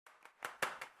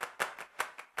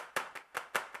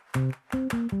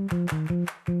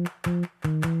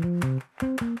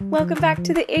Welcome back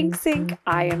to the Ink Sink.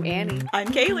 I am Annie. I'm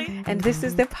Kaylee. And this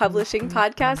is the publishing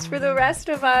podcast for the rest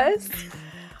of us.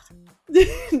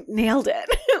 Nailed it.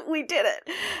 We did it.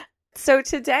 So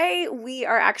today we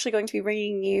are actually going to be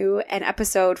bringing you an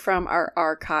episode from our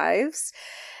archives.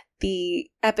 The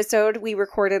episode we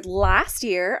recorded last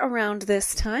year around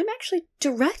this time, actually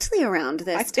directly around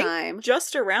this time.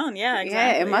 Just around, yeah,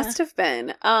 exactly. Yeah, it must have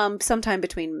been sometime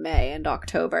between May and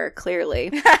October,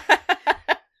 clearly.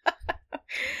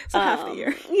 So half the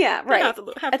year. Yeah, right. Half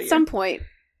the At year. some point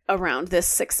around this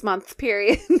 6-month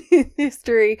period in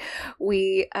history,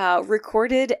 we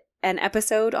recorded an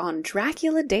episode on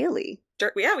Dracula Daily.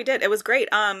 Yeah, we did. It was great.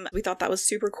 We thought that was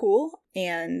super cool.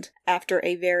 And after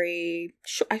a very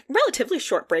relatively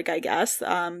short break, I guess,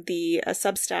 the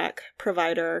Substack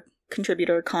provider,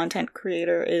 contributor, content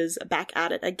creator is back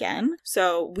at it again.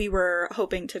 So we were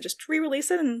hoping to just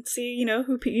re-release it and see,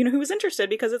 who was interested,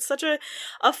 because it's such a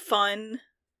fun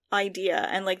idea,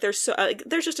 and like there's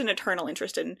just an eternal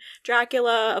interest in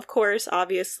Dracula. Of course,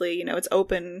 obviously, it's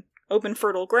open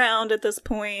fertile ground at this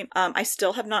point. I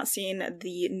still have not seen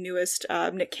the newest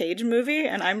Nick Cage movie,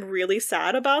 and I'm really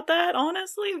sad about that,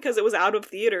 honestly, because it was out of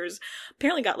theaters.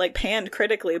 Apparently got panned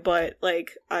critically, but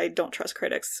I don't trust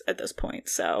critics at this point.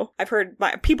 So I've heard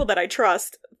people that I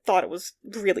trust thought it was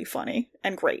really funny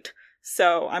and great.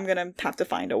 So I'm gonna have to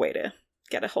find a way to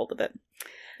get a hold of it.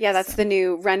 Yeah, that's the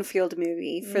new Renfield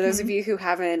movie. For those of you who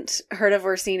haven't heard of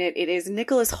or seen it, it is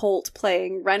Nicholas Hoult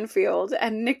playing Renfield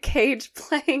and Nick Cage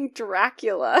playing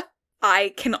Dracula.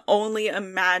 I can only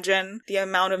imagine the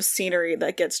amount of scenery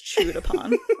that gets chewed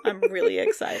upon. I'm really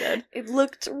excited. It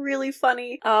looked really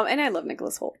funny. And I love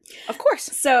Nicholas Hoult. Of course.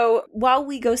 So while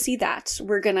we go see that,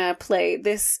 we're gonna play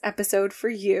this episode for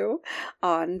you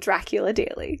on Dracula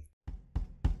Daily.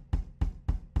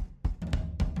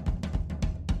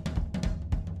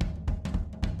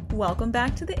 Welcome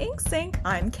back to the Ink Sink.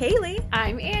 I'm Kaylee.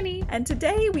 I'm Annie. And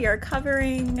today we are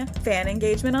covering fan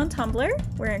engagement on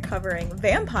Tumblr. We're covering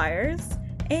vampires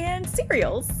and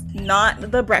cereals. Not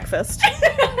The Breakfast.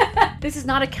 This is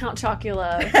not a Count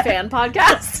Chocula fan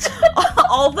podcast.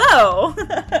 Although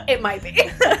it might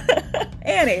be.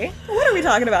 Annie, what are we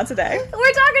talking about today?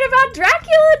 We're talking about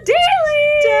Dracula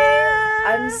Daily!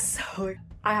 Dad.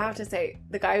 I have to say,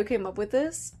 the guy who came up with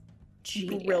this,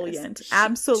 genius. Brilliant.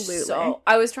 Absolutely. So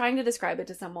I was trying to describe it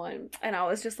to someone, and I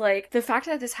was just like, the fact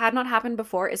that this had not happened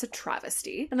before is a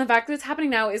travesty, and the fact that it's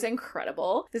happening now is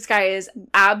incredible. This guy is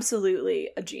absolutely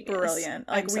a genius. Brilliant.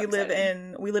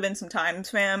 We live in some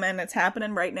times, fam, and it's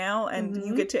happening right now, and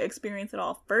you get to experience it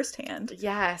all firsthand.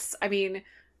 Yes. I mean,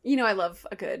 I love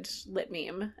a good lit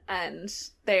meme, and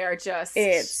they are just...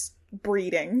 It's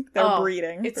breeding. They're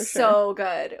breeding. It's for sure. So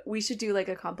good. We should do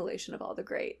a compilation of all the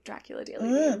great Dracula Daily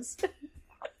memes.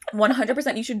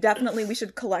 100%. We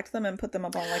should collect them and put them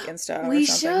up on Insta or we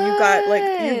something.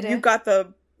 Should. You've got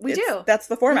the... We do. That's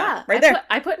the format right there.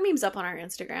 I put memes up on our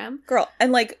Instagram. Girl,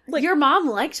 and your mom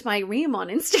liked my meme on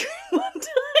Instagram one time.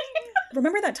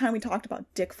 Remember that time we talked about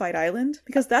Dick Fight Island?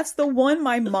 Because that's the one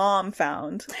my mom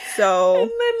found. So...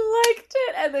 And then liked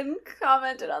it, and then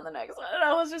commented on the next one. And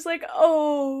I was just like,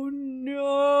 oh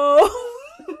no.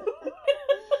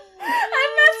 I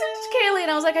messaged Kaylee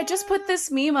and I was like, I just put this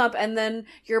meme up, and then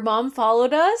your mom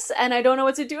followed us, and I don't know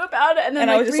what to do about it. And then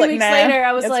I was 3 just weeks nah, later,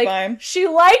 I was like, fine. She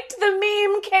liked the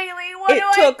meme, Kaylee. What do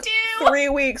I do? It took 3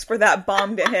 weeks for that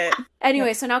bomb to hit.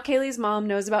 Anyway, so now Kaylee's mom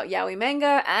knows about yaoi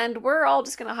manga, and we're all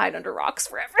just gonna hide under rocks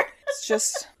forever. It's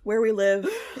just where we live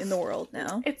in the world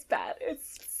now. It's bad.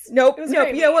 Nope.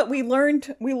 You know what? We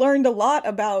learned a lot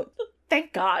about...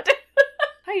 Thank God.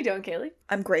 How you doing, Kaylee?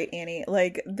 I'm great, Annie.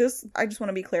 This, I just want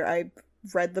to be clear, I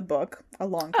read the book a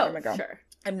long time ago. Sure.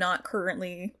 I'm not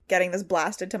currently getting this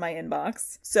blasted to my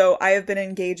inbox. So I have been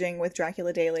engaging with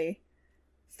Dracula Daily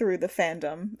through the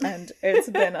fandom, and it's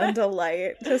been a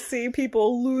delight to see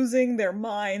people losing their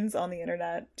minds on the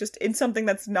internet, just in something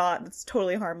that's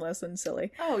totally harmless and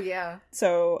silly. Oh, yeah.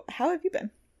 So, how have you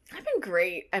been? I've been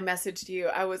great. I messaged you.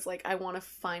 I was like, I want to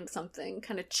find something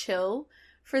kind of chill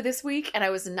for this week, and I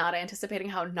was not anticipating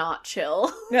how not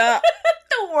chill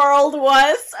the world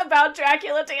was about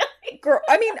Dracula Daily. Girl,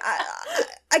 I mean,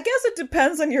 I guess it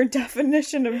depends on your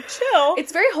definition of chill.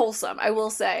 It's very wholesome, I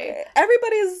will say.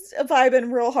 Everybody's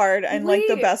vibing real hard and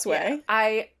the best way. Yeah,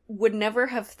 I would never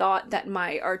have thought that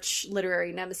my arch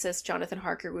literary nemesis, Jonathan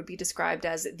Harker, would be described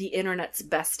as the internet's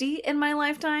bestie in my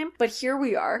lifetime. But here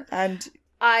we are. And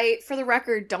I, for the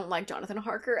record, don't like Jonathan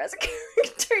Harker as a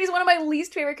character. He's one of my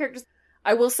least favorite characters.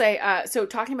 I will say, so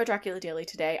talking about Dracula Daily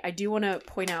today, I do want to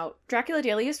point out Dracula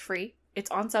Daily is free. It's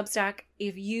on Substack.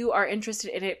 If you are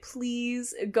interested in it,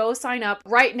 please go sign up.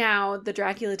 Right now, the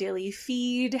Dracula Daily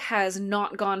feed has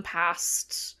not gone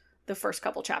past the first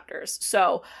couple chapters.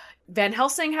 So Van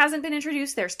Helsing hasn't been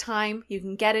introduced. There's time. You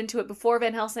can get into it before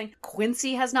Van Helsing.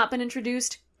 Quincy has not been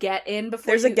introduced. Get in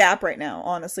before There's a gap right now,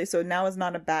 honestly, so now is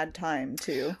not a bad time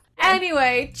to...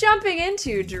 Anyway, jumping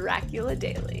into Dracula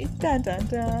Daily. Dun dun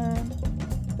dun.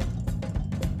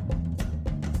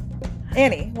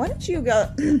 Annie, why don't you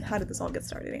go... How did this all get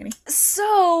started, Annie?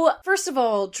 So, first of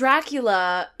all,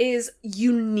 Dracula is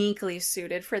uniquely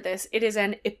suited for this. It is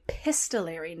an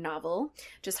epistolary novel.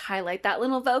 Just highlight that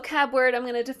little vocab word. I'm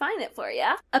going to define it for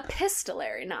you.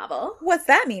 Epistolary novel. What's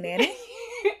that mean, Annie?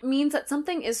 It means that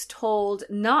something is told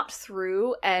not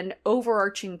through an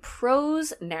overarching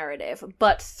prose narrative,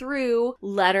 but through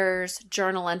letters,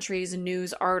 journal entries,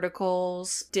 news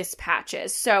articles,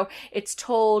 dispatches. So it's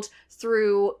told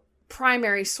through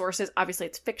primary sources. Obviously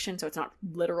it's fiction, so it's not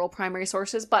literal primary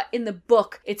sources, but in the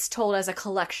book it's told as a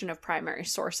collection of primary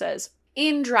sources.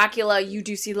 In Dracula, you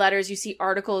do see letters, you see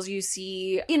articles, you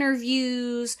see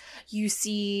interviews, you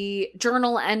see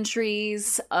journal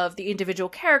entries of the individual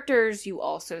characters, you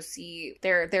also see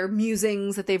their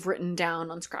musings that they've written down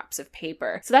on scraps of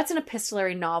paper. So that's an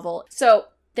epistolary novel. So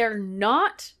they're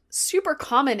not super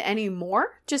common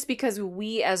anymore, just because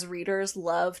we as readers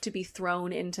love to be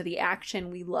thrown into the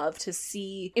action. We love to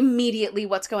see immediately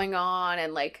what's going on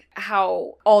and like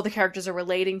how all the characters are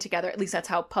relating together. At least that's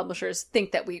how publishers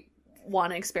think that we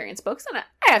want to experience books. And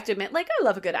I have to admit, like, I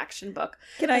love a good action book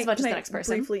as much as the next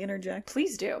person. Briefly interject?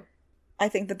 Please do. I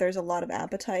think that there's a lot of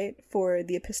appetite for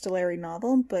the epistolary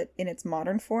novel, but in its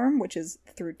modern form, which is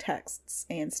through texts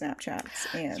and Snapchats.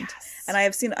 And I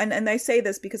have seen, and I say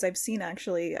this because I've seen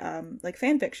actually like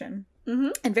fan fiction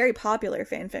and very popular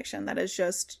fan fiction that is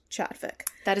just chatfic.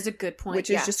 That is a good point. Which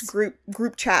is just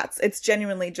group chats. It's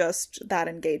genuinely just that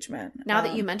engagement. Now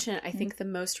that you mention it, I think the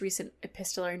most recent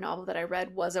epistolary novel that I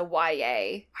read was a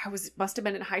YA. Must have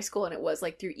been in high school, and it was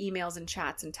like through emails and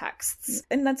chats and texts.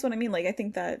 And that's what I mean. Like, I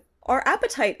think that our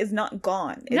appetite is not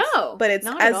gone. But it's,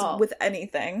 not as at all. with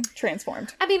anything,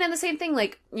 transformed. I mean, and the same thing,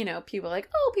 like, you know, people are like,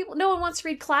 no one wants to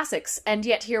read classics, and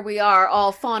yet here we are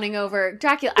all fawning over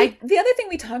Dracula. The other thing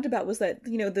we talked about was that,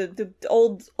 you know, the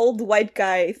old white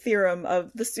guy theorem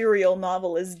of the serial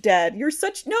novel is dead.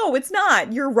 No, it's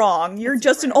not. You're wrong. You're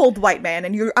just an old white man,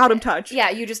 and you're out of touch.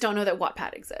 Yeah, you just don't know that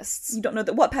Wattpad exists. You don't know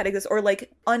that Wattpad exists, or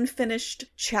like unfinished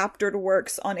chaptered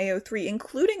works on AO3,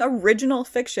 including original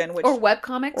fiction, or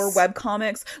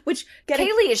webcomics, which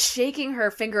Kaylee is shaking her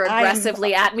finger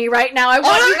aggressively at me right now. I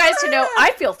want you guys to know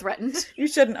I feel threatened. You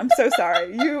shouldn't. I'm so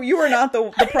sorry. You are not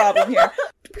the problem here.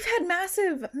 We've had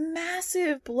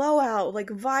massive blowout, like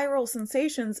viral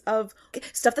sensations of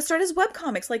stuff that started as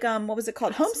webcomics, like what was it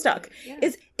called? Homestuck.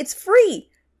 Yeah. It's free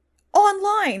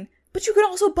online, but you can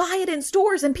also buy it in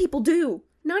stores, and people do.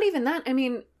 Not even that. I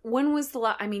mean, when was the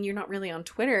last... I mean, you're not really on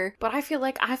Twitter, but I feel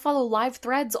like I follow live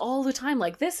threads all the time.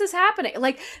 Like, this is happening.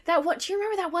 Like, that one... Do you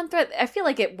remember that one thread? I feel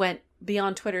like it went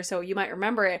beyond Twitter, so you might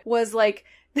remember it. Was, like,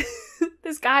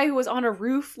 this guy who was on a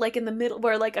roof, like, in the middle...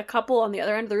 Where, like, a couple on the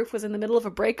other end of the roof was in the middle of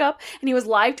a breakup, and he was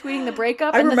live tweeting the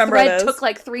breakup, and the thread took,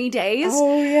 like, 3 days.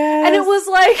 Oh, yeah. And it was,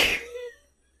 like...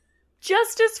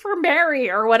 Justice for Mary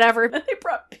or whatever. They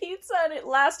brought pizza and it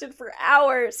lasted for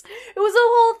hours. It was a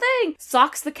whole thing.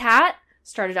 Socks the Cat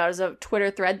started out as a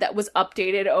Twitter thread that was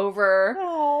updated over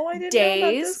I didn't days. know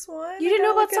about this one. You didn't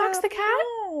know about Socks the Cat?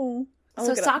 No.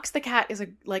 So Socks the Cat is a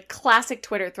like classic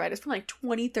Twitter thread. It's from like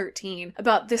 2013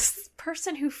 about this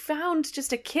person who found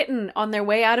just a kitten on their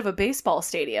way out of a baseball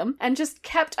stadium and just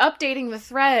kept updating the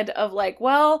thread of like,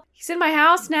 well, he's in my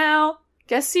house now.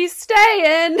 Guess he's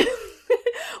staying.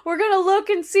 We're gonna look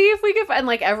and see if we can find,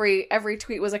 like, every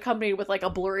tweet was accompanied with like a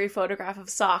blurry photograph of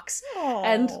Socks. Aww.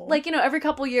 And like, you know, every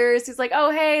couple years he's like, oh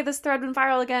hey, this thread went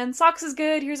viral again, Socks is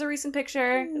good, here's a recent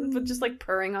picture, with just like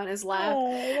purring on his lap.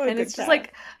 And it's just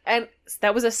like, and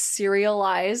that was a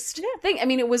serialized thing. I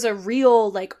mean, it was a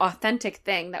real, like, authentic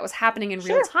thing that was happening in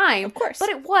real time, of course, but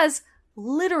it was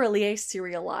literally a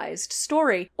serialized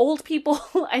story. Old people,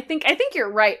 I think you're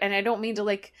right, and I don't mean to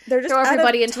like they're just throw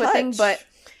everybody into touch. a thing, but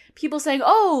people saying,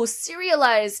 oh,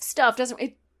 serialized stuff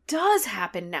it does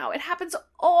happen now. It happens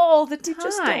all the time. You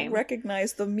just don't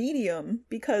recognize the medium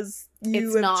because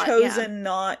you have chosen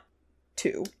not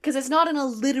to. Because it's not in a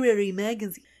literary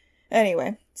magazine.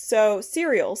 Anyway, so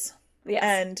serials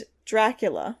and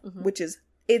Dracula, which is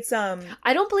It's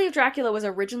I don't believe Dracula was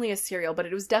originally a serial, but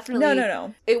it was definitely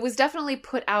no. It was definitely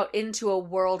put out into a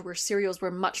world where serials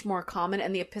were much more common,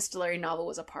 and the epistolary novel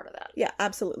was a part of that. Yeah,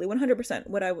 absolutely, 100%.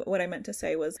 What I meant to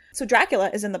say was, so Dracula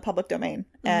is in the public domain,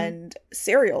 and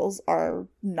serials are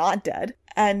not dead.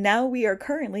 And now we are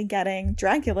currently getting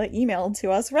Dracula emailed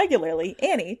to us regularly.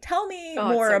 Annie, tell me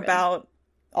more about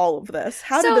all of this.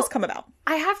 How did this come about?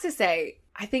 I have to say,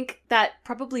 I think that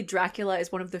probably Dracula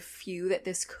is one of the few that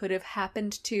this could have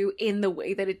happened to in the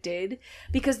way that it did.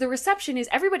 Because the reception is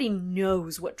everybody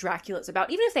knows what Dracula is about,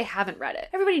 even if they haven't read it.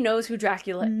 Everybody knows who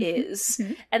Dracula is.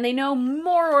 And they know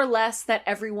more or less that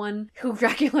everyone who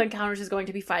Dracula encounters is going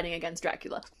to be fighting against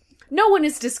Dracula. No one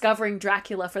is discovering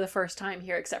Dracula for the first time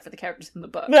here except for the characters in the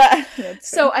book.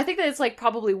 So I think that it's like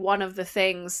probably one of the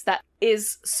things that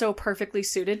is so perfectly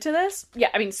suited to this. Yeah,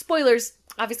 I mean, spoilers,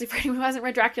 obviously, for anyone who hasn't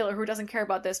read Dracula or who doesn't care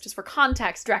about this, just for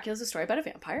context, Dracula's a story about a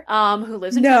vampire who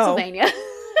lives in Pennsylvania.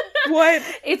 What?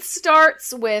 It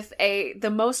starts with the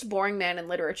most boring man in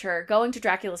literature going to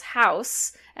Dracula's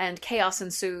house, and chaos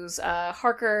ensues.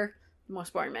 Harker,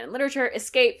 most boring man in literature,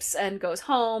 escapes and goes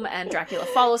home, and Dracula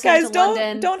follows him to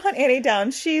London. Don't hunt Annie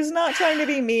down. She's not trying to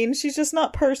be mean. She's just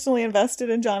not personally invested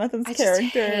in Jonathan's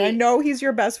character. I know he's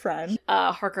your best friend.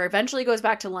 Harker eventually goes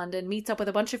back to London, meets up with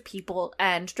a bunch of people,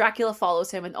 and Dracula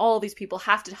follows him, and all of these people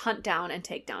have to hunt down and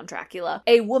take down Dracula.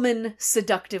 A woman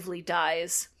seductively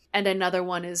dies, and another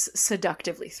one is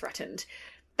seductively threatened.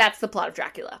 That's the plot of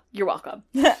Dracula. You're welcome.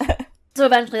 So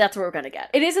eventually that's what we're going to get.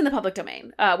 It is in the public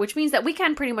domain, which means that we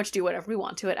can pretty much do whatever we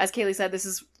want to it. As Kaylee said, this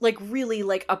is like really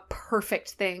like a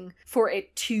perfect thing for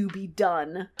it to be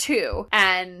done too.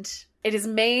 And it is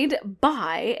made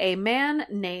by a man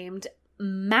named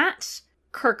Matt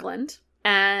Kirkland.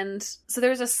 And so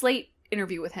there's a Slate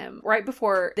interview with him right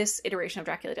before this iteration of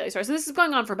Dracula Daily started. So this is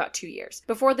going on for about 2 years.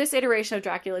 Before this iteration of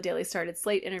Dracula Daily started,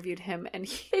 Slate interviewed him and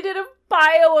they did a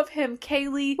bio of him.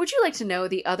 Kaylee, would you like to know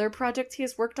the other projects he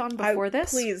has worked on before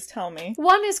this? Please tell me.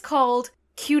 One is called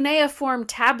cuneiform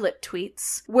tablet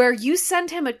tweets, where you send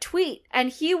him a tweet and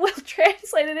he will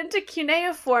translate it into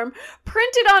cuneiform,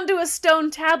 print it onto a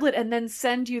stone tablet, and then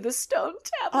send you the stone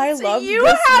tablet. I love you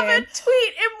this have man. a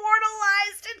tweet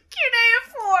immortalized in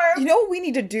cuneiform. You know what we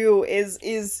need to do is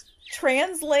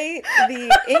translate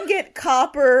the ingot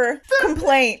copper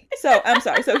complaint. So, I'm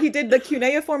sorry. So he did the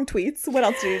cuneiform tweets. What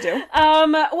else did he do?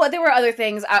 Well, there were other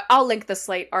things. I'll link the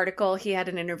Slate article. He had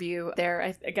an interview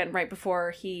there, again, right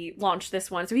before he launched this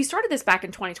one. So he started this back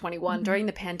in 2021 during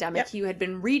the pandemic. Yep. He had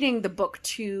been reading the book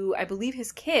to, I believe,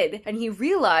 his kid, and he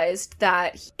realized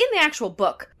that in the actual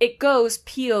book, it goes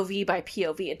POV by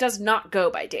POV. It does not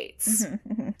go by dates.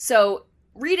 So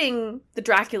reading the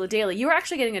Dracula Daily, you're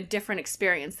actually getting a different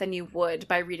experience than you would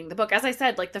by reading the book. As I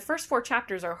said, like, the first 4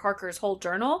 chapters are Harker's whole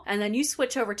journal, and then you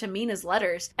switch over to Mina's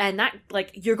letters, and that,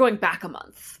 like, you're going back a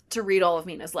month to read all of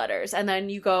Mina's letters, and then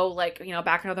you go, like, you know,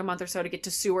 back another month or so to get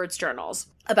to Seward's journals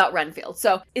about Renfield.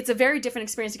 So it's a very different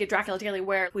experience to get Dracula Daily,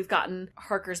 where we've gotten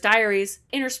Harker's diaries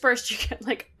interspersed. You get,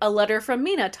 like, a letter from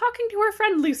Mina talking to her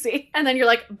friend Lucy, and then you're,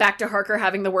 like, back to Harker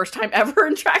having the worst time ever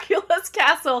in Dracula's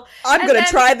castle. I'm gonna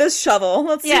try this shovel.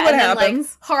 Let's see what happens. Then, like,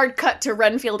 hard cut to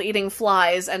Renfield eating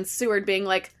flies and Seward being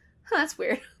like, huh, that's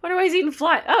weird. Wonder why he's eating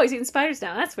flies. Oh, he's eating spiders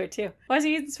now. That's weird too. Why is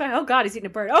he eating spiders? Oh god, he's eating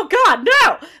a bird. Oh god,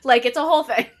 no! Like, it's a whole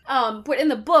thing. But in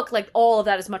the book, like, all of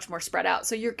that is much more spread out.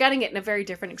 So you're getting it in a very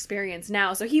different experience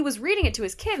now. So he was reading it to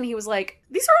his kid and he was like,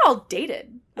 these are all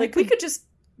dated. Like, we could just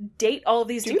date all of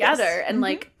these together and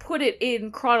like put it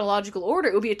in chronological order.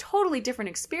 It would be a totally different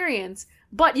experience.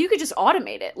 But you could just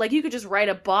automate it. Like, you could just write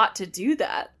a bot to do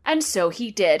that. And so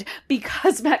he did,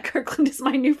 because Matt Kirkland is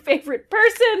my new favorite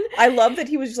person. I love that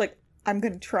he was just like, I'm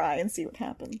going to try and see what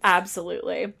happens.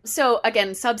 Absolutely. So, again,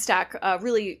 Substack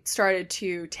really started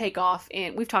to take off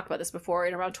we've talked about this before,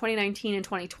 in around 2019 and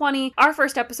 2020. Our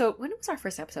first episode, when was our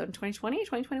first episode? In 2020 or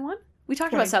 2021? We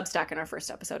talked about Substack in our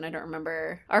first episode, and I don't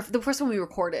remember. The first one we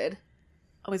recorded.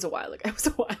 It was a while ago.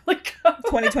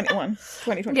 2021.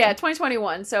 Yeah,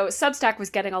 2021. So Substack was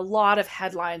getting a lot of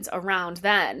headlines around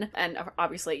then. And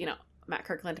obviously, you know, Matt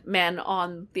Kirkland, man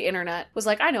on the internet, was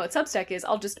like, I know what Substack is.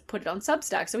 I'll just put it on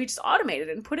Substack. So he just automated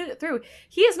it and put it through.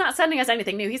 He is not sending us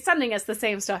anything new. He's sending us the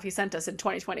same stuff he sent us in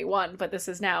 2021. But this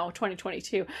is now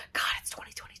 2022. God, it's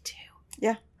 2022.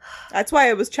 Yeah. That's why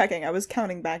I was checking. I was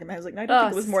counting back and I was like, no, I don't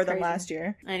think it was more than last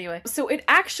year. Anyway, so it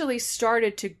actually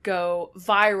started to go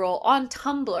viral on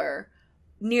Tumblr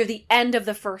near the end of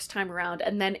the first time around.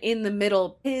 And then in the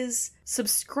middle, his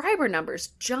subscriber numbers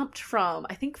jumped from,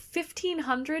 I think,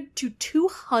 1,500 to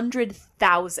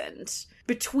 200,000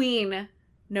 between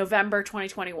November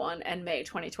 2021 and May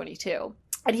 2022.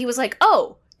 And he was like,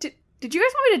 oh, did you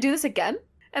guys want me to do this again?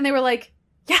 And they were like,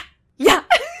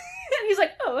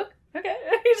 okay.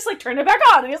 He just like turned it back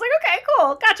on, and he's like, okay,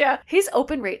 cool, gotcha. His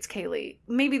open rates, Kaylee,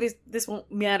 maybe this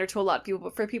won't matter to a lot of people,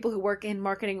 but for people who work in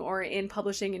marketing or in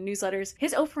publishing and newsletters,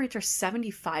 his open rates are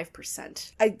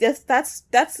 75%. I guess that's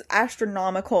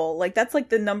astronomical. Like, that's like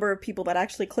the number of people that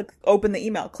actually open the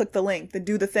email, click the link, that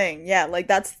do the thing. Yeah, like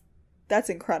that's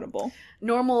incredible.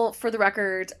 Normal, for the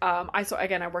record,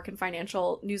 I work in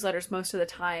financial newsletters most of the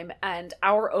time, and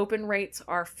our open rates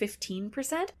are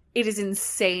 15%. It is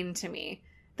insane to me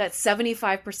that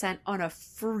 75% on a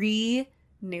free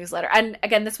newsletter. And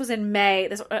again, this was in May.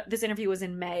 This interview was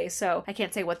in May, so I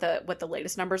can't say what the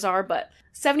latest numbers are, but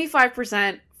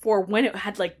 75% for when it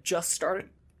had like just started.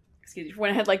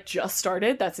 When it had like just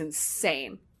started, that's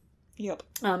insane. Yep.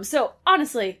 So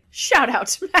honestly, shout out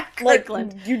to Matt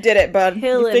Kirkland. Like, you did it, bud.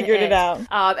 You figured it out.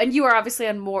 And you are obviously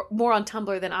on more on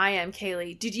Tumblr than I am,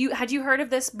 Kaylee. Had you heard of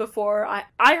this before?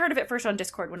 I heard of it first on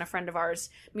Discord when a friend of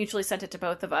ours mutually sent it to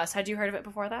both of us. Had you heard of it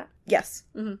before that? Yes.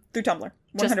 Mm-hmm. Through Tumblr.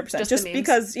 100%. Just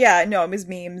because, it was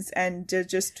memes and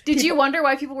just Did you wonder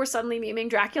why people were suddenly memeing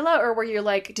Dracula, or were you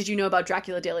like, did you know about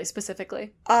Dracula Daily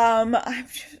specifically? I'm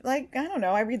like, I don't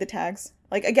know. I read the tags.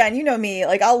 Like, again, you know me,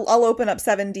 like, I'll open up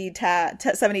 70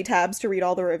 tabs to read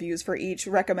all the reviews for each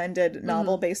recommended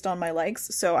novel based on my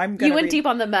likes, so I'm gonna You went deep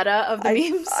on the meta of the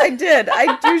memes? I did.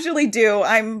 I usually do.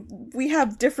 We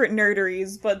have different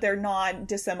nerderies, but they're not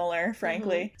dissimilar,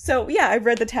 frankly. Mm-hmm. So, yeah, I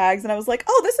read the tags, and I was like,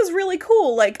 oh, this is really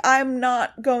cool. Like, I'm not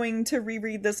going to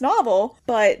reread this novel,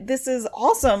 but this is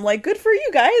awesome. Like, good for you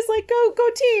guys. Like, go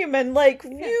team. And, like,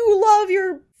 you love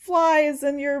your flies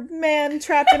and your man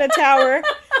trapped in a tower.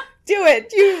 Do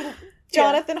it, you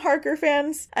Jonathan Harker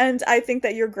fans. And I think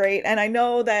that you're great. And I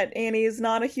know that Annie's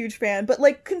not a huge fan, but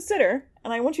like, consider,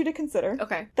 and I want you to consider,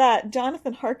 that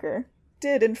Jonathan Harker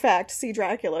did in fact see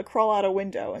Dracula crawl out a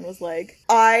window and was like,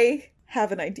 I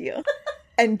have an idea.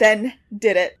 And then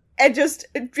did it. And just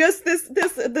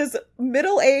this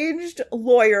middle-aged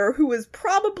lawyer who has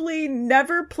probably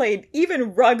never played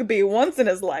even rugby once in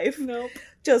his life. Nope.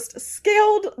 Just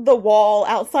scaled the wall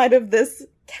outside of this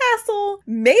castle,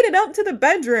 made it up to the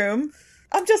bedroom.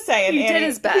 I'm just saying, he did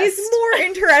his best. He's more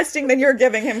interesting than you're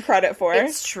giving him credit for.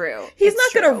 It's true. He's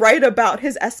not going to write about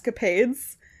his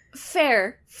escapades.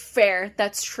 Fair.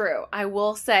 That's true. I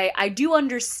will say, I do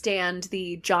understand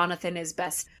the Jonathan is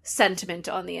best sentiment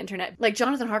on the internet. Like,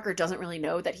 Jonathan Harker doesn't really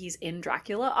know that he's in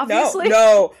Dracula, obviously.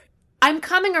 No. I'm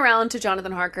coming around to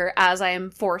Jonathan Harker as I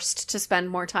am forced to spend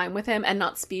more time with him and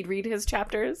not speed read his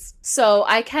chapters. So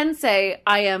I can say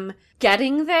I am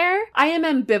getting there. I am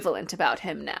ambivalent about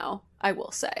him now, I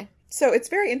will say. So it's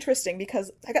very interesting because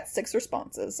I got 6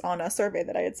 responses on a survey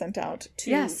that I had sent out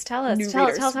to Yes, tell us. New Tell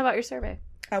readers. us about your survey.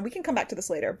 We can come back to this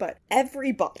later, but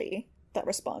everybody that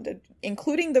responded,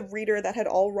 including the reader that had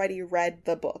already read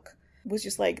the book, was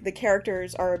just like, the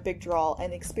characters are a big draw,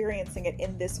 and experiencing it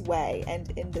in this way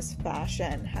and in this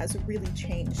fashion has really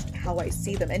changed how I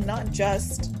see them. And not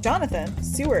just Jonathan,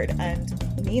 Seward,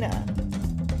 and Nina.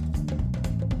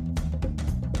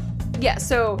 Yeah,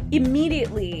 so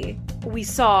immediately we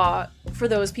saw, for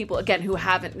those people, again, who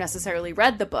haven't necessarily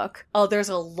read the book, there's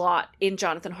a lot in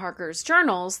Jonathan Harker's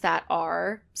journals that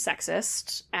are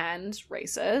sexist and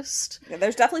racist. Yeah,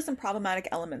 there's definitely some problematic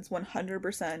elements,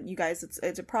 100%. You guys,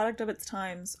 it's a product of its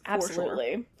times, for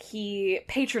Absolutely. sure. He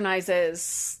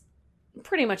patronizes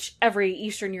pretty much every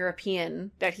Eastern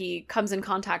European that he comes in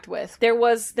contact with. There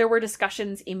were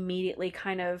discussions immediately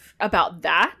kind of about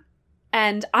that.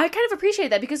 And I kind of appreciate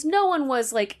that because no one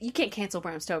was like, you can't cancel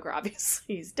Bram Stoker,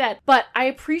 obviously, he's dead. But I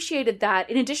appreciated that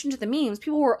in addition to the memes,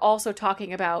 people were also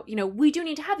talking about, we do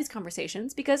need to have these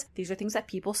conversations because these are things that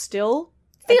people still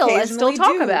feel and still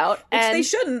talk about. Which they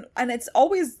shouldn't. And it's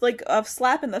always like a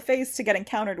slap in the face to get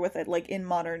encountered with it, like in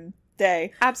modern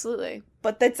day. Absolutely.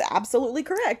 But that's absolutely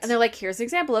correct. And they're like, here's an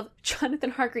example of Jonathan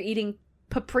Harker eating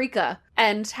paprika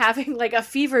and having like a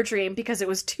fever dream because it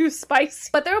was too spicy.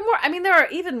 But there are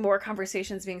even more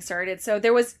conversations being started. So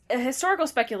there was a historical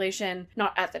speculation,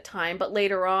 not at the time, but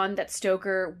later on, that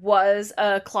Stoker was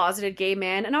a closeted gay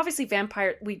man. And obviously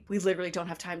vampire, we literally don't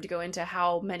have time to go into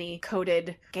how many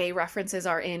coded gay references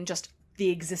are in just the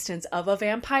existence of a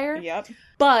vampire. Yep.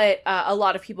 But a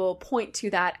lot of people point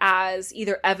to that as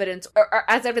either evidence or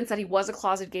as evidence that he was a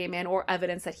closeted gay man or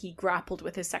evidence that he grappled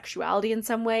with his sexuality in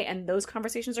some way. And those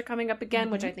conversations are coming up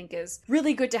again, which I think is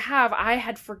really good to have. I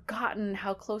had forgotten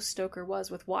how close Stoker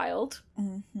was with Wilde,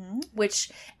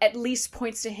 which at least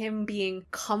points to him being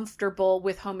comfortable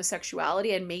with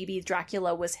homosexuality. And maybe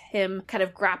Dracula was him kind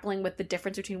of grappling with the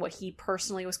difference between what he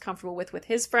personally was comfortable with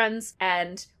his friends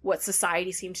and what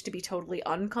society seemed to be totally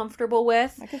uncomfortable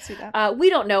with. I can see that. We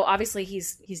don't know. Obviously,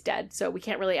 he's dead, so we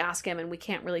can't really ask him and we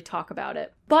can't really talk about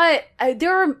it. But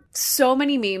there are so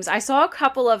many memes. I saw a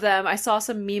couple of them. I saw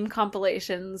some meme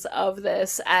compilations of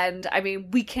this, and I mean,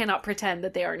 we cannot pretend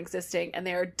that they aren't existing, and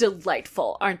they are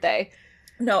delightful, aren't they?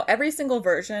 No, every single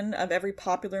version of every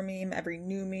popular meme, every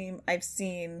new meme I've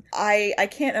seen, I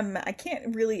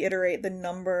can't really iterate the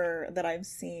number that I've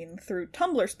seen through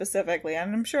Tumblr specifically,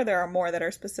 and I'm sure there are more that are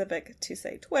specific to,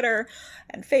 say, Twitter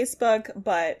and Facebook,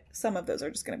 but some of those are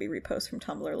just going to be reposts from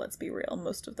Tumblr, let's be real,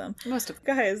 most of them.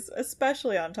 Guys,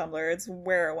 especially on Tumblr, it's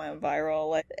where it went viral.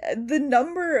 Like, the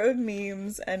number of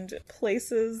memes and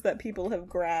places that people have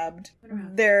grabbed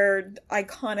their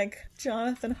iconic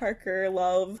Jonathan Harker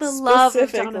love. The love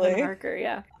of Jonathan Harker,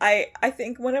 yeah. I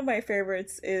think one of my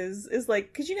favorites is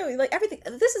like, because, you know, like, everything,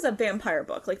 this is a vampire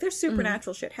book. Like, there's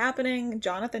supernatural shit happening.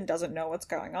 Jonathan doesn't know what's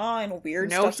going on.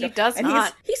 Weird stuff. No, he does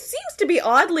not. He seems to be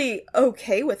oddly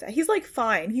okay with it. He's, like,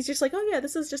 fine. He's just like, oh, yeah,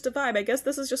 this is just a vibe. I guess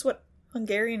this is just what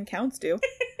Hungarian counts do.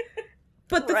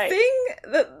 But the thing,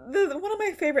 the one of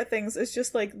my favorite things is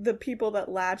just, like, the people that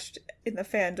latched in the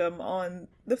fandom on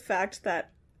the fact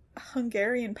that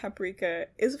Hungarian paprika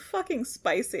is fucking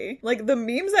spicy. Like, the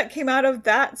memes that came out of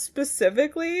that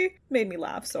specifically made me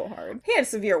laugh so hard. He had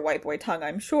severe white boy tongue,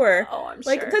 I'm sure. Oh, I'm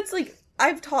like, sure. That's like,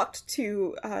 I've talked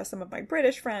to some of my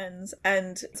British friends,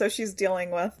 and so she's dealing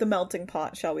with the melting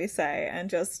pot, shall we say, and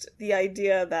just the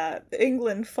idea that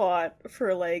England fought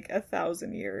for like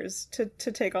 1,000 years to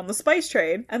take on the spice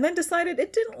trade, and then decided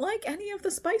it didn't like any of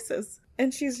the spices.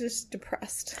 And she's just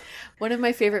depressed. One of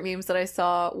my favorite memes that I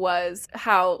saw was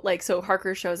how, like, so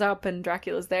Harker shows up and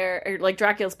Dracula's there, or, like,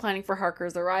 Dracula's planning for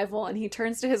Harker's arrival, and he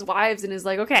turns to his wives and is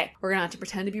like, okay, we're gonna have to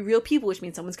pretend to be real people, which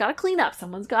means someone's gotta clean up,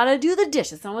 someone's gotta do the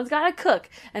dishes, someone's gotta cook.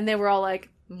 And they were all like,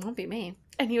 it won't be me.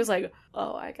 And he was like,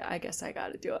 oh, I guess I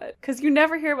gotta do it. Because you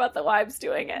never hear about the wives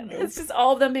doing it. Nope. It's just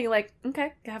all of them being like,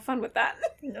 okay, have fun with that.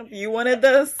 Nope, you wanted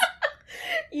this.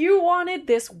 You wanted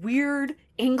this weird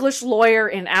English lawyer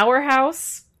in our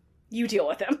house. You deal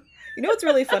with him. You know what's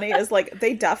really funny is, like,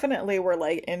 they definitely were,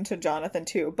 like, into Jonathan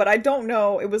too. But I don't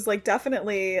know, it was, like,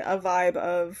 definitely a vibe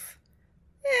of,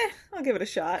 I'll give it a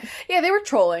shot. Yeah, they were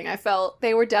trolling, I felt.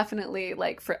 They were definitely,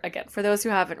 like, for those who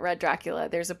haven't read Dracula,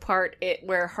 there's a part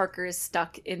where Harker is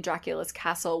stuck in Dracula's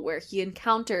castle where he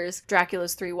encounters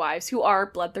Dracula's 3 wives, who are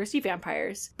bloodthirsty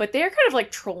vampires. But they're kind of,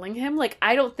 like, trolling him. Like,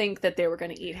 I don't think that they were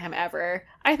going to eat him ever.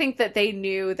 I think that they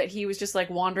knew that he was just, like,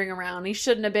 wandering around. He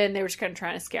shouldn't have been. They were just kind of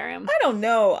trying to scare him. I don't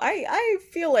know. I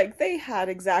feel like they had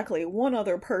exactly one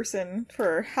other person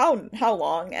for how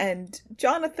long, and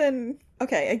Jonathan...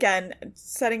 Okay, again,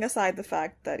 setting aside the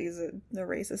fact that he's a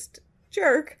racist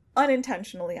jerk,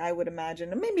 unintentionally, I would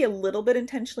imagine, maybe a little bit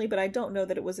intentionally, but I don't know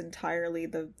that it was entirely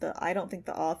I don't think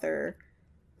the author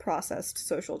processed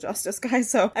social justice guy,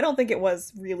 so I don't think it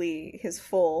was really his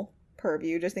full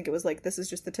purview. Just think it was like, this is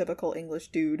just the typical English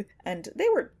dude, and they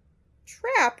were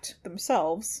trapped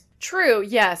themselves. True,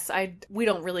 yes. We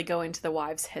don't really go into the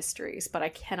wives' histories, but I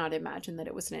cannot imagine that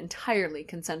it was an entirely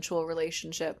consensual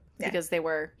relationship because they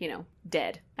were,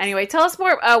 dead. Anyway, tell us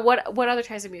more. What other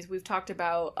types of memes? We've talked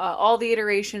about all the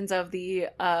iterations of the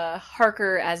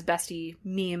Harker as bestie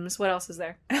memes. What else is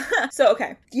there? So,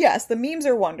 okay. Yes, the memes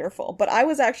are wonderful, but I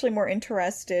was actually more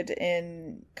interested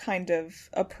in kind of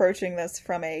approaching this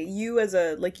from you as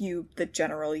a, like, you, the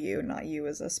general you, not you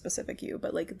as a specific you,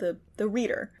 but like the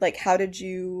reader. Like, why did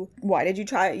you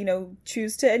try,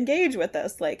 choose to engage with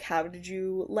this? Like, how did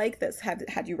you like this?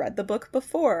 Had you read the book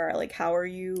before? Like, how are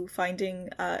you finding,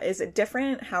 is it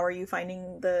different? How are you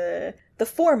finding the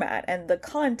format and the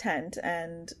content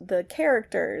and the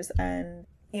characters and,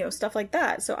 stuff like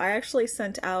that? So I actually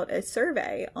sent out a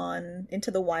survey on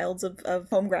Into the Wilds of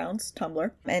Homegrounds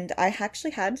Tumblr, and I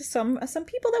actually had some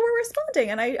people that were responding,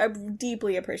 and I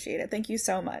deeply appreciate it. Thank you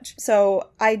so much.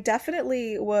 So I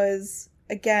definitely was,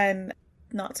 again,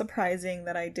 not surprising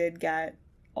that I did get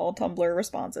all Tumblr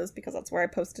responses because that's where I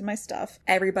posted my stuff.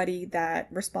 Everybody that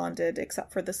responded,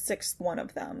 except for the 6th one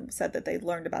of them, said that they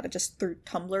learned about it just through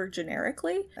Tumblr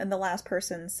generically. And the last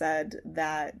person said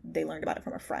that they learned about it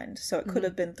from a friend. So it could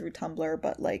have been through Tumblr,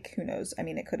 but, like, who knows? I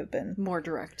mean, it could have been more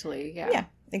directly. Yeah. Yeah.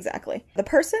 Exactly. The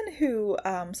person who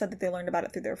said that they learned about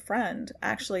it through their friend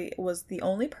actually was the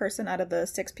only person out of the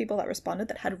 6 people that responded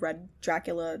that had read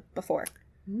Dracula before.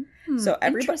 So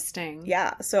interesting.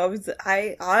 Yeah, so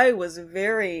I was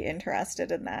very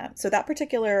interested in that. So that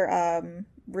particular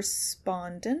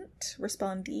respondee,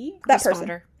 that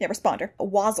person, responder,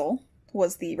 Wazzle,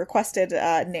 was the requested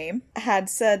name, had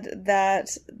said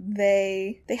that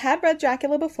they had read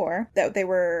Dracula before, that they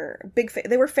were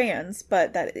they were fans,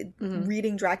 but that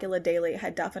reading Dracula daily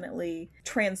had definitely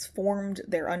transformed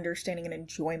their understanding and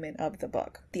enjoyment of the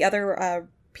book. The other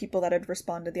people that had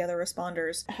responded, the other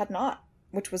responders, had not,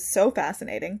 which was so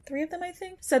fascinating. 3 of them, I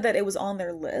think, said that it was on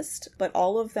their list, but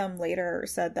all of them later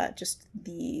said that just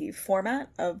the format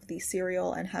of the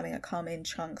serial and having it come in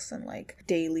chunks and like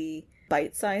daily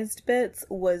bite-sized bits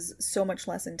was so much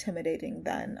less intimidating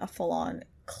than a full-on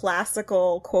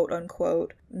classical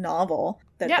quote-unquote novel,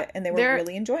 that and they were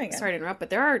really enjoying it. Sorry to interrupt,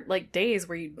 but there are like days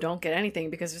where you don't get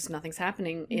anything because just nothing's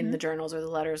happening in the journals or the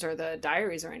letters or the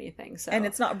diaries or anything. So, and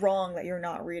it's not wrong that you're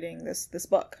not reading this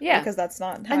book, because that's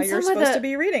not how you're supposed to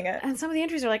be reading it. And some of the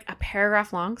entries are like a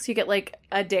paragraph long, so you get like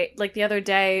a day. Like the other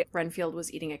day, Renfield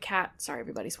was eating a cat. Sorry,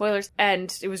 everybody, spoilers.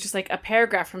 And it was just like a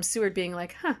paragraph from Seward being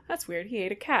like, "Huh, that's weird. He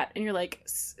ate a cat." And you're like,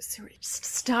 "Seward, just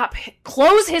stop.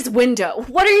 Close his window.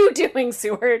 What are you doing,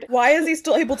 Seward? Why is he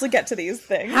still able to get to these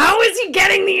things? How is he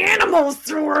getting the animals,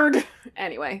 Seward?"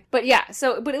 Anyway, but yeah,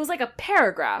 but it was like a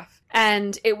paragraph,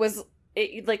 and it was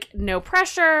like no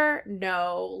pressure,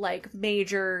 no like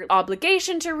major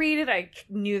obligation to read it. I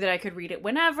knew that I could read it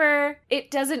whenever.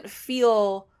 It doesn't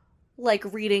feel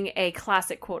like reading a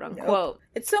classic quote unquote. Nope.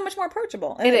 It's so much more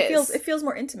approachable. And it feels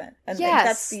more intimate. And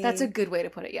yes, that's a good way to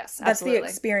put it. Yes, absolutely.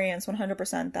 That's the experience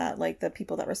 100% that like the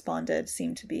people that responded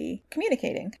seem to be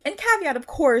communicating. And caveat, of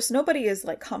course, nobody is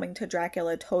like coming to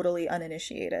Dracula totally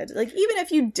uninitiated. Like even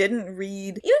if you didn't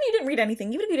read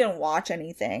anything, even if you didn't watch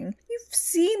anything, you've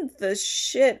seen the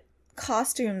shit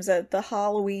costumes at the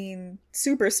Halloween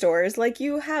superstores. Like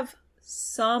you have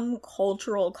some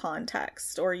cultural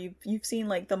context, or you've seen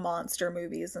like the monster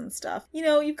movies and stuff. You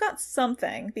know, you've got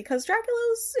something, because Dracula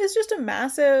is just a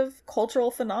massive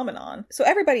cultural phenomenon. So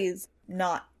everybody's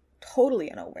not totally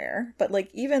unaware, but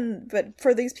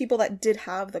for these people that did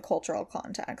have the cultural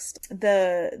context,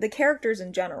 the characters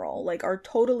in general like are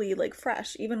totally like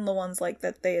fresh, even the ones like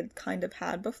that they had kind of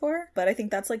had before. But I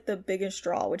think that's like the biggest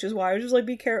draw, which is why I was just like,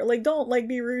 be careful, like don't like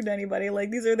be rude to anybody.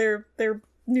 Like these are their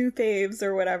new faves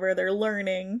or whatever. They're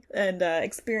learning and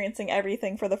experiencing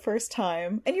everything for the first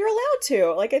time, and you're allowed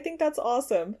to. Like I think that's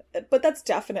awesome. But that's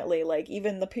definitely like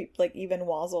even even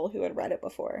Wazzle, who had read it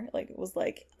before, like it was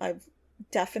like I've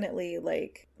definitely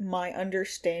like my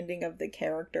understanding of the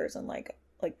characters and like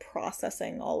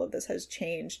processing all of this has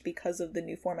changed because of the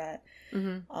new format.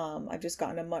 I've just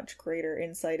gotten a much greater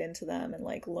insight into them and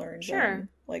like learned them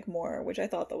like more, which I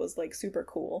thought that was like super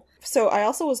cool. So I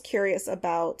also was curious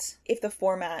about if the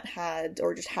format had,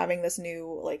 or just having this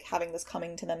new, like having this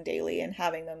coming to them daily and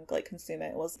having them like consume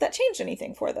it, was that changed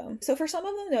anything for them. So for some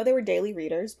of them, no, they were daily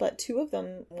readers, but 2 of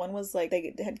them, one was like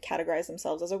they had categorized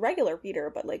themselves as a regular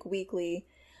reader but like weekly.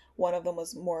 One of them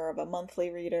was more of a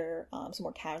monthly reader, so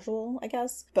more casual, I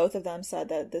guess. Both of them said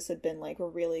that this had been like a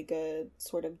really good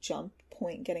sort of jump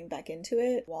point getting back into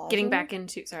it. Getting back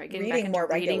into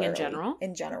reading in general?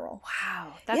 In general.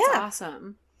 Wow, that's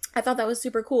awesome. I thought that was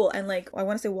super cool. And like, I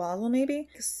want to say Wazzle maybe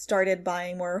started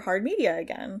buying more hard media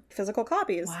again, physical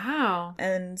copies. Wow.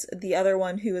 And the other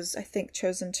one, who was, I think,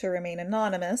 chosen to remain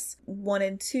anonymous,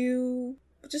 wanted to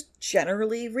just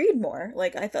generally read more.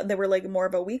 Like I thought they were like more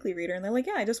of a weekly reader, and they're like,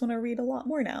 yeah, I just want to read a lot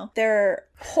more now. Their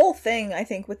whole thing, I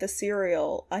think, with the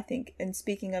serial, I think, and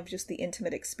speaking of just the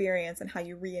intimate experience and how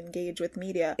you re-engage with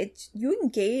media, you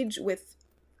engage with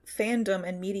fandom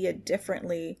and media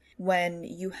differently when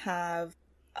you have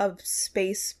a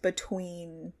space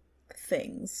between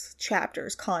things,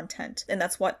 chapters, content. And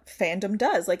that's what fandom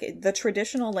does. Like the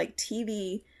traditional like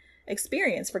TV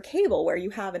experience for cable, where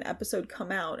you have an episode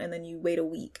come out and then you wait a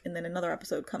week and then another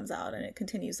episode comes out and it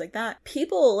continues like that.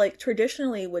 People like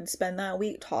traditionally would spend that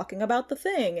week talking about the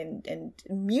thing and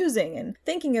musing and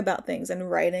thinking about things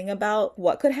and writing about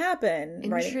what could happen.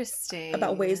 Interesting. Writing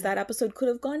about ways that episode could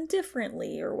have gone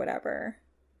differently or whatever.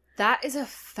 That is a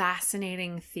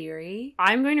fascinating theory.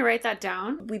 I'm going to write that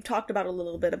down. We've talked about a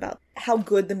little bit about how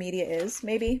good the media is,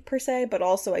 maybe, per se, but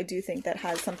also I do think that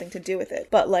has something to do with it.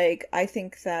 But, like, I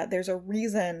think that there's a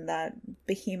reason that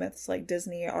behemoths like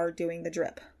Disney are doing the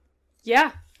drip.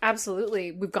 Yeah,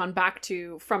 absolutely. We've gone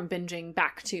from binging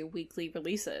back to weekly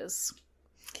releases.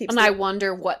 I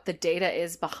wonder what the data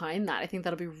is behind that. I think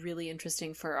that'll be really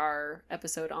interesting for our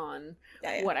episode on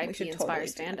what IP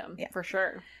inspires fandom, for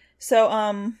sure.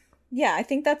 So, yeah, I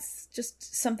think that's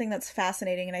just something that's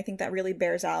fascinating, and I think that really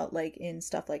bears out, like, in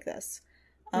stuff like this,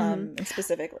 and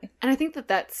specifically. And I think that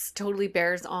that's totally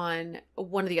bears on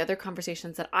one of the other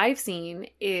conversations that I've seen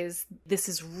is this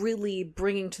is really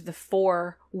bringing to the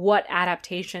fore what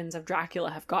adaptations of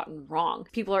Dracula have gotten wrong.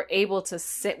 People are able to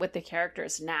sit with the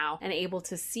characters now and able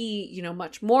to see, you know,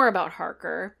 much more about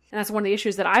Harker. And that's one of the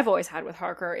issues that I've always had with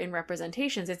Harker in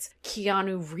representations. It's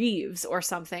Keanu Reeves or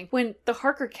something, when the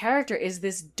Harker character is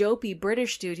this dopey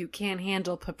British dude who can't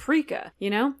handle paprika, you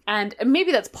know? And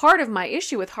maybe that's part of my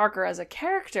issue with Harker as a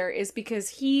character, is because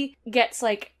he gets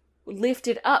like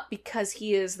lifted up because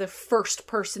he is the first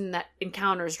person that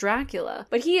encounters Dracula.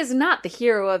 But he is not the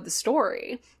hero of the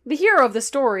story. The hero of the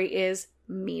story is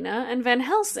Mina and Van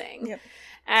Helsing. Yep.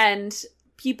 And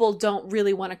people don't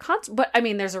really want to but I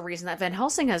mean, there's a reason that Van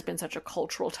Helsing has been such a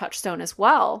cultural touchstone as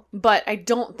well. But I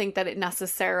don't think that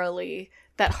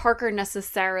that Harker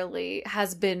necessarily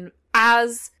has been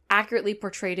as accurately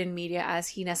portrayed in media as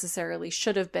he necessarily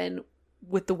should have been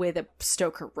with the way that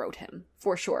Stoker wrote him,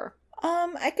 for sure.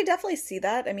 I could definitely see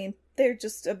that. I mean, they're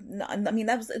just, I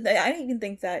don't even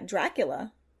think that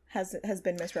Dracula has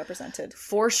been misrepresented.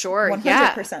 For sure. 100%.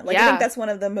 Yeah. Like, I think that's one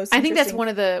of the most I think that's one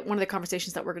of the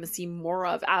conversations that we're going to see more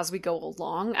of as we go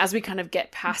along, as we kind of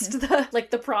get past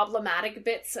the problematic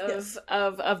bits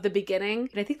of the beginning.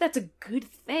 And I think that's a good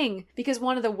thing, because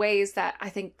one of the ways that I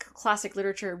think classic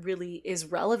literature really is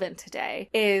relevant today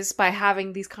is by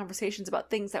having these conversations about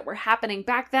things that were happening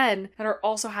back then that are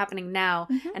also happening now,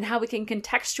 and how we can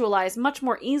contextualize much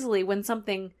more easily when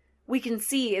something we can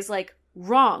see is like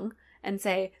wrong, and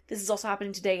say, this is also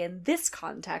happening today in this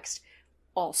context,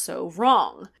 also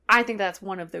wrong. I think that's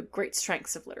one of the great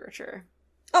strengths of literature.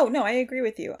 Oh, no, I agree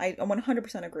with you. I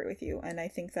 100% agree with you. And I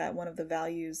think that one of the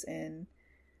values in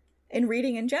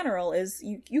reading in general is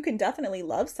you can definitely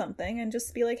love something and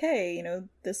just be like, hey, you know,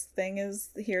 this thing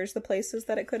here's the places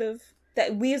that it could have,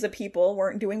 that we as a people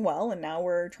weren't doing well, and now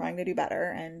we're trying to do better,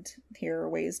 and here are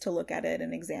ways to look at it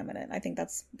and examine it. I think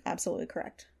that's absolutely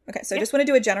correct. Okay, so I just want to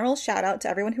do a general shout out to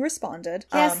everyone who responded.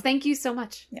 Yes, thank you so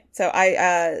much. Yeah. So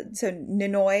so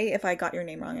Ninoy, if I got your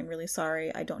name wrong, I'm really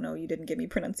sorry. I don't know. You didn't give me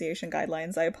pronunciation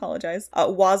guidelines. I apologize.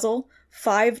 Wazzle,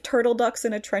 5 turtle ducks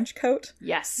in a trench coat.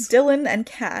 Yes. Dylan and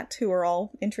Kat, who are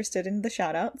all interested in the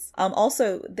shout outs.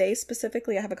 Also, they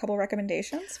specifically, I have a couple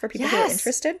recommendations for people who are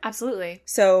interested. Absolutely.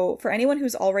 So for anyone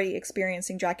who's already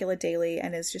experiencing Dracula daily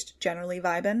and is just generally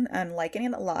vibing and liking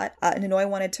it a lot, Ninoy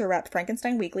wanted to rep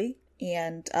Frankenstein Weekly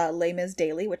and Les Mis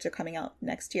Daily, which are coming out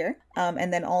next year.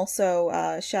 And then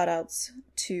also shout outs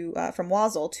to from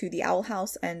Wazzle to The Owl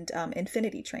House and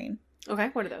Infinity Train. Okay,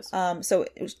 what are those? So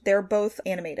they're both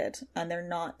animated, and they're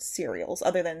not serials,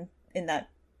 other than in that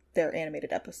they're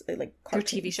animated episodes, like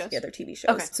cartoons. They're TV shows? Yeah, they're TV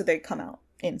shows. Okay. So they come out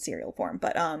in serial form,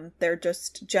 but they're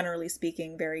just generally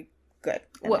speaking very good.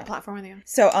 What platform are they on?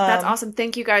 So that's awesome.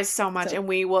 Thank you guys so much, and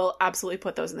we will absolutely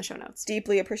put those in the show notes.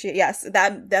 Deeply appreciate. Yes,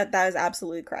 that is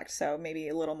absolutely correct. So maybe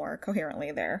a little more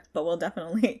coherently there, but we'll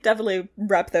definitely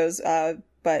rep those.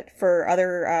 But for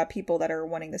other people that are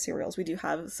wanting the serials, we do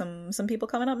have some people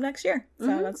coming up next year. So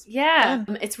that's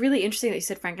fun. It's really interesting that you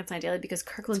said Frankenstein Daily, because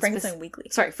Frankenstein Weekly.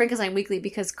 Sorry, Frankenstein Weekly,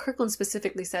 because Kirkland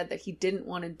specifically said that he didn't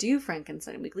want to do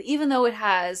Frankenstein Weekly, even though it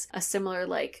has a similar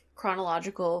like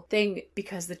chronological thing,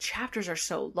 because the chapters are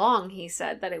so long. He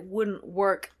said that it wouldn't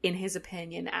work in his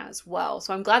opinion as well.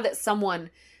 So I'm glad that someone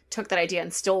took that idea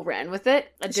and still ran with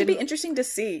it. It should be interesting to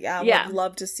see. Would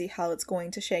love to see how it's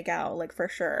going to shake out, like, for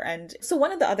sure. And so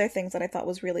one of the other things that I thought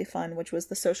was really fun, which was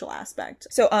the social aspect.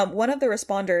 So one of the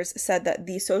responders said that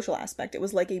the social aspect, it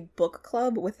was like a book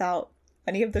club without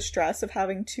any of the stress of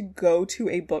having to go to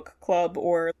a book club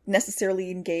or necessarily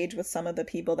engage with some of the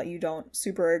people that you don't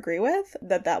super agree with.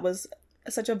 That was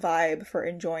such a vibe for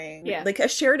enjoying. Like, a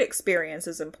shared experience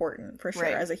is important for sure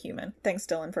as a human. Thanks,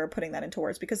 Dylan, for putting that into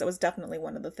words, because that was definitely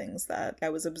one of the things that I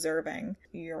was observing.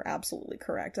 You're absolutely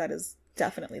correct. That is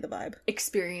definitely the vibe.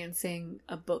 Experiencing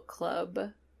A book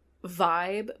club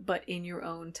vibe, but in your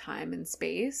own time and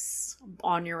space,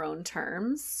 on your own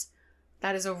terms.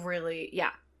 That is a really,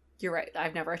 you're right.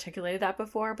 I've never articulated that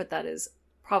before, but that is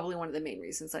probably one of the main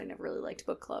reasons I never really liked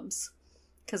book clubs.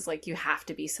 Because, like, you have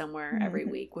to be somewhere every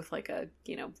week with, like, a,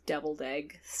 deviled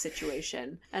egg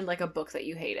situation and, like, a book that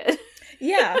you hated.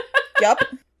 Yeah. Yep.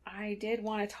 I did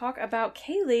want to talk about,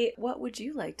 Kaylee, what would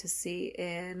you like to see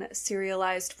in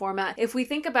serialized format? If we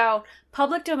think about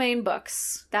public domain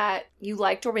books that you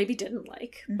liked or maybe didn't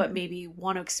like, but maybe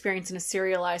want to experience in a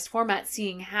serialized format,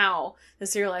 seeing how the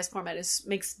serialized format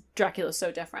makes Dracula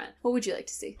so different, what would you like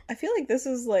to see? I feel like this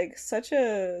is, like, such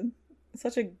a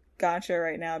gotcha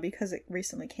right now, because it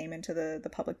recently came into the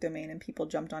public domain and people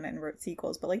jumped on it and wrote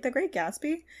sequels. But, like, The Great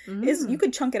Gatsby is, you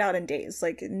could chunk it out in days.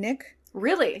 Like, Nick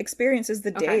Really? experiences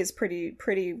the days pretty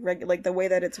like the way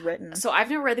that it's written. So I've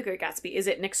never read The Great Gatsby. Is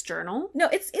it Nick's journal? No,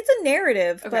 it's a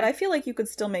narrative, Okay. but I feel like you could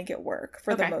still make it work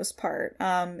for the Okay. most part.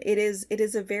 It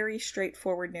is a very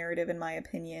straightforward narrative in my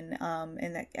opinion,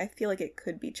 and that I feel like it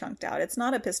could be chunked out. It's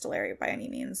not epistolary by any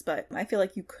means, but I feel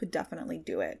like you could definitely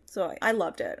do it. So I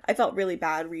loved it. I felt really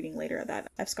bad reading later that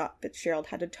F. Scott Fitzgerald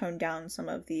had to tone down some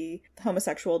of the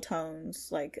homosexual tones.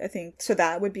 Like, I think, so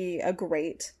that would be a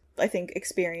great, I think,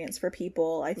 experience for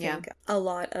people. I think a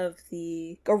lot of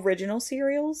the original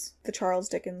serials, the Charles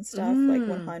Dickens stuff, like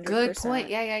 100%. Good point.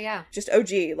 Yeah. Just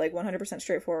OG, like 100%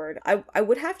 straightforward. I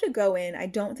would have to go in. I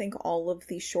don't think all of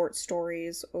the short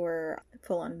stories or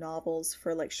full-on novels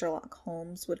for like Sherlock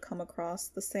Holmes would come across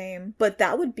the same. But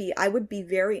I would be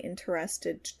very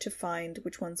interested to find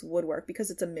which ones would work, because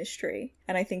it's a mystery.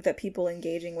 And I think that people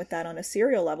engaging with that on a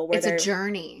serial level, where It's a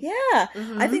journey. Yeah.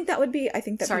 Mhm. I think that Sorry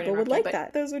to people would interrupt you, like but-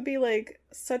 that. Those would be like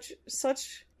such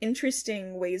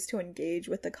interesting ways to engage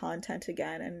with the content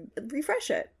again and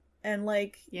refresh it. And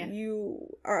like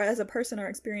you are, as a person, are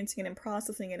experiencing it and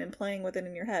processing it and playing with it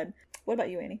in your head. What about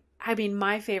you, Annie? I mean,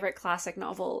 my favorite classic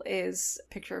novel is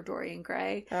Picture of Dorian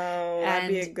Gray. Oh, that'd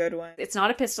be a And good one. It's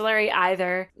not epistolary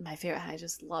either. My favorite, I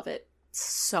just love it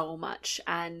so much.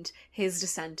 And his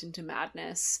descent into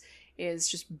madness is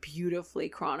just beautifully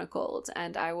chronicled,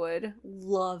 and I would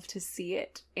love to see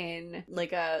it in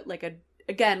like a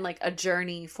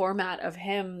journey format of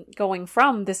him going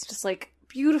from this just like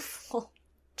beautiful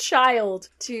child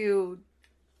to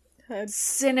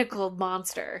cynical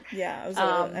monster. Yeah, it was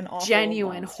an awful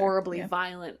genuine, monster. horribly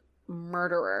violent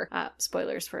murderer.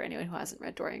 Spoilers for anyone who hasn't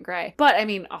read Dorian Gray. But I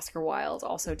mean, Oscar Wilde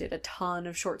also did a ton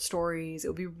of short stories. It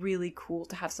would be really cool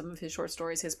to have some of his short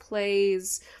stories, his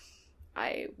plays.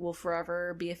 I will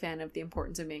forever be a fan of The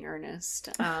Importance of Being Earnest.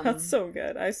 That's so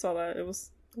good. I saw that. It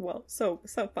was, well, so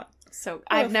fun. So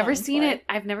I've never seen it.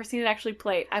 I've never seen it actually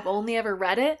played. I've only ever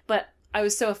read it, but I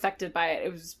was so affected by it.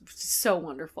 It was so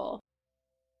wonderful.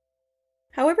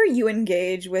 However you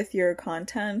engage with your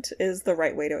content is the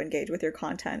right way to engage with your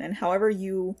content, and however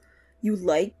you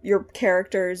like your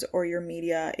characters or your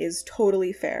media is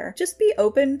totally fair. Just be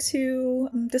open to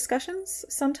discussions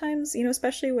sometimes,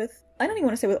 especially with, I don't even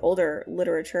want to say with older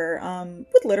literature,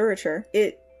 with literature.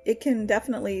 It can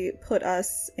definitely put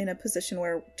us in a position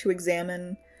where to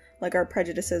examine like our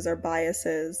prejudices, our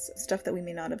biases, stuff that we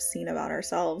may not have seen about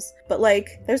ourselves. But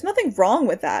like, there's nothing wrong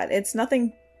with that. It's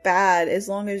nothing bad as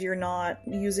long as you're not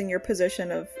using your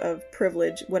position of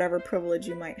privilege, whatever privilege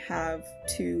you might have,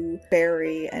 to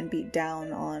bury and beat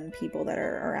down on people that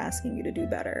are asking you to do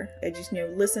better. I just,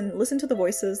 listen to the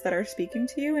voices that are speaking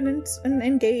to you and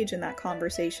engage in that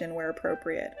conversation where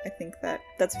appropriate. I think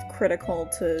that's critical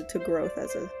to growth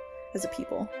as a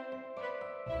people.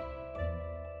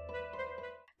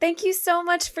 Thank you so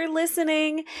much for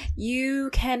listening.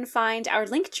 You can find our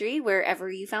link tree wherever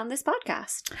you found this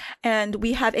podcast. And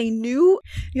we have you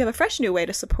have a fresh new way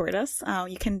to support us.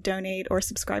 You can donate or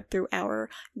subscribe through our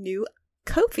new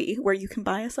Ko-fi, where you can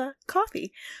buy us a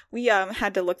coffee. We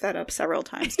had to look that up several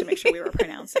times to make sure we were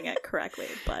pronouncing it correctly,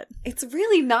 but it's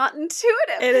really not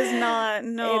intuitive. It is not,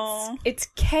 no. It's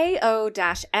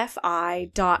ko-fi.com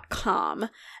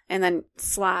and then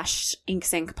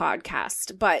 /InkSync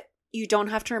podcast. But you don't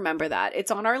have to remember that.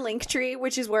 It's on our link tree,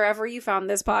 which is wherever you found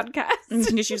this podcast. You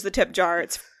can just use the tip jar.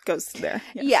 It goes there.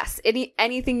 Yes,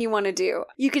 anything you want to do.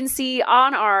 You can see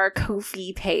on our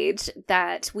Ko-fi page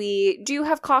that we do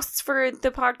have costs for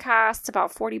the podcast,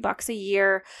 about $40 a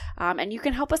year. And you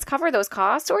can help us cover those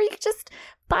costs, or you can just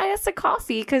buy us a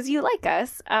coffee because you like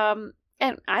us. And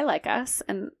I like us,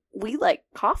 and we like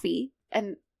coffee,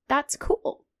 and that's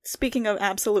cool. Speaking of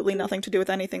absolutely nothing to do with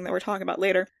anything that we're talking about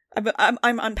later, I'm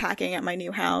unpacking at my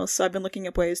new house, so I've been looking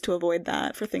up ways to avoid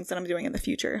that for things that I'm doing in the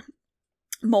future.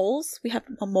 Moles. We have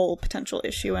a mole potential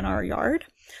issue in our yard.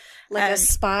 Like a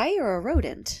spy or a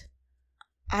rodent?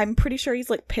 I'm pretty sure he's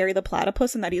like Perry the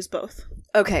Platypus, and that he's both.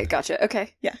 Okay, gotcha.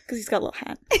 Okay. Yeah, because he's got a little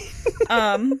hat.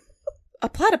 A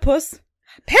platypus.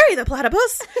 Perry the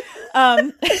Platypus!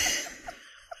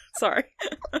 Sorry.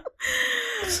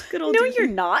 Good old No, Doogie. you're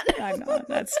not. I'm not.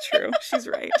 That's true. She's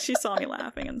right. She saw me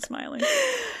laughing and smiling.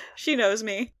 She knows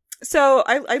me. So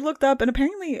I looked up, and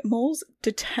apparently moles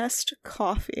detest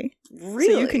coffee.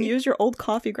 Really? So you can use your old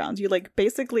coffee grounds. You like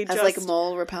basically as just like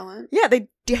mole repellent? Yeah, they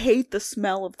hate the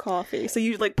smell of coffee. So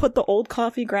you like put the old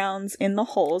coffee grounds in the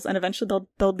holes, and eventually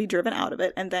they'll be driven out of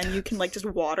it, and then you can like just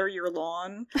water your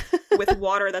lawn with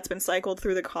water that's been cycled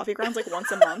through the coffee grounds like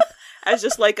once a month as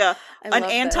just like an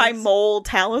anti-mole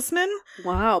talisman.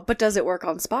 Wow, but does it work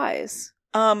on spies?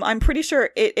 I'm pretty sure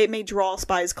it may draw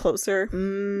spies closer.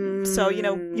 So,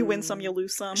 you win some, you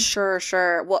lose some.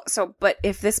 Sure. Well, but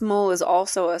if this mole is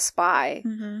also a spy...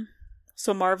 Mm-hmm.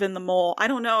 So Marvin the mole. I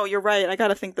don't know. You're right. I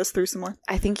gotta think this through some more.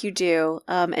 I think you do.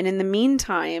 And in the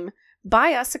meantime,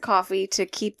 buy us a coffee to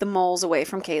keep the moles away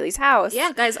from Kaylee's house.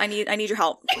 Yeah, guys, I need your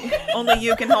help. Only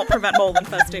you can help prevent mole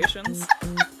infestations.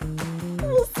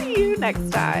 We'll see you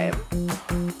next time.